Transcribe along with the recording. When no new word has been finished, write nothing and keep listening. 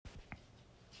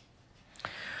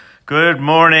Good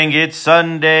morning. It's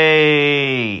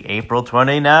Sunday, April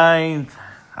 29th.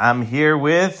 I'm here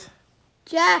with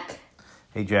Jack.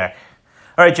 Hey, Jack.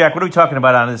 All right, Jack, what are we talking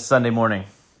about on this Sunday morning?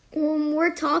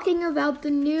 We're talking about the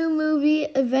new movie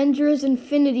Avengers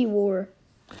Infinity War.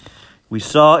 We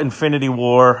saw Infinity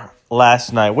War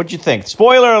last night. What'd you think?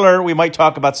 Spoiler alert, we might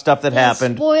talk about stuff that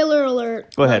happened. Spoiler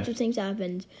alert. Go ahead. Lots of things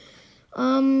happened.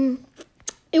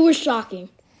 It was shocking.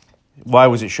 Why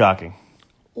was it shocking?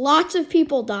 Lots of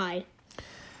people died.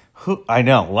 I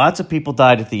know. Lots of people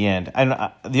died at the end.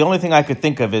 And the only thing I could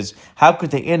think of is how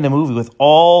could they end the movie with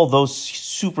all those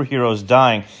superheroes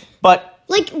dying? But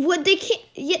They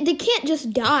can't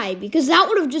just die because that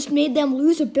would have just made them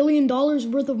lose $1 billion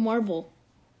worth of Marvel.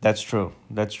 That's true.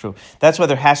 That's why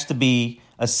there has to be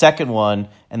a second one,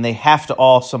 and they have to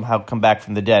all somehow come back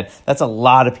from the dead. That's a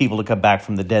lot of people to come back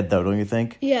from the dead, though, don't you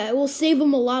think? Yeah, it will save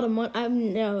them a lot of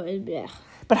money.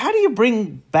 But how do you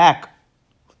bring back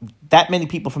that many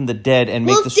people from the dead and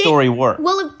make the story work?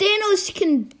 Well, if Thanos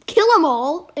can kill them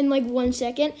all in 1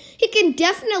 second, he can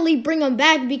definitely bring them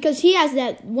back because he has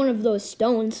one of those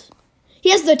stones. He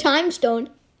has the time stone.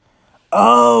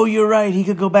 Oh, you're right. He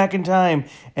could go back in time,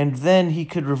 and then he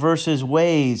could reverse his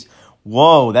ways.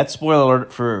 Whoa, that's spoiler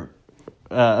alert for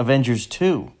Avengers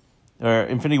 2. Or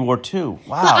Infinity War 2. Wow.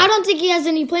 But I don't think he has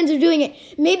any plans of doing it.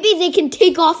 Maybe they can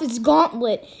take off his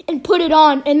gauntlet and put it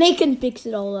on, and they can fix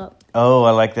it all up. Oh,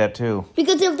 I like that too.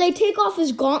 Because if they take off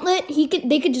his gauntlet,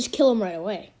 they could just kill him right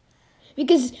away.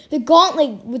 Because the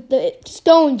gauntlet with the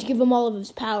stones give him all of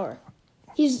his power.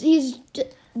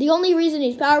 The only reason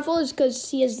he's powerful is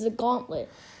because he has the gauntlet.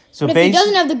 So but if he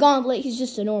doesn't have the gauntlet, he's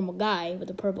just a normal guy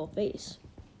with a purple face.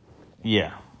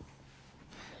 Yeah.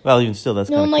 Well, even still, that's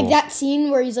kind of cool. That scene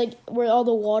where where all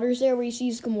the water's there, where he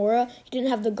sees Gamora. He didn't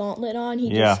have the gauntlet on.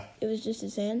 It was just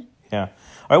his hand. Yeah. All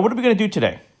right, what are we going to do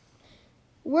today?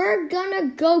 We're going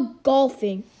to go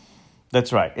golfing.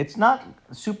 That's right. It's not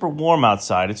super warm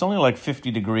outside. It's only 50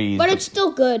 degrees. But it's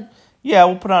still good. Yeah,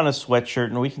 we'll put on a sweatshirt,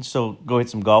 and we can still go hit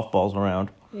some golf balls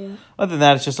around. Yeah. Other than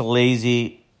that, it's just a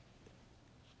lazy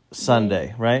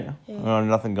Sunday, right? Yeah.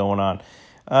 Nothing going on.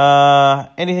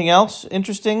 Anything else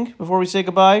interesting before we say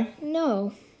goodbye?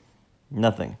 No.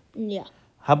 Nothing. Yeah.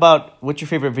 How about, what's your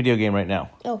favorite video game right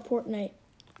now? Oh, Fortnite.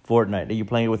 Fortnite. Are you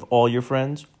playing it with all your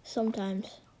friends?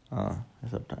 Sometimes.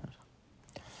 Sometimes.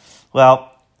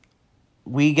 Well,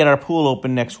 we get our pool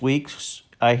open next week.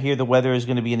 I hear the weather is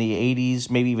going to be in the 80s,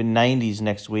 maybe even 90s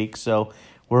next week, so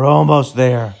we're almost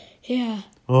there. Yeah.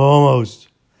 Almost.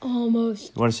 You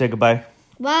want to say goodbye?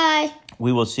 Bye.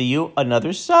 We will see you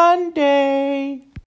another Sunday.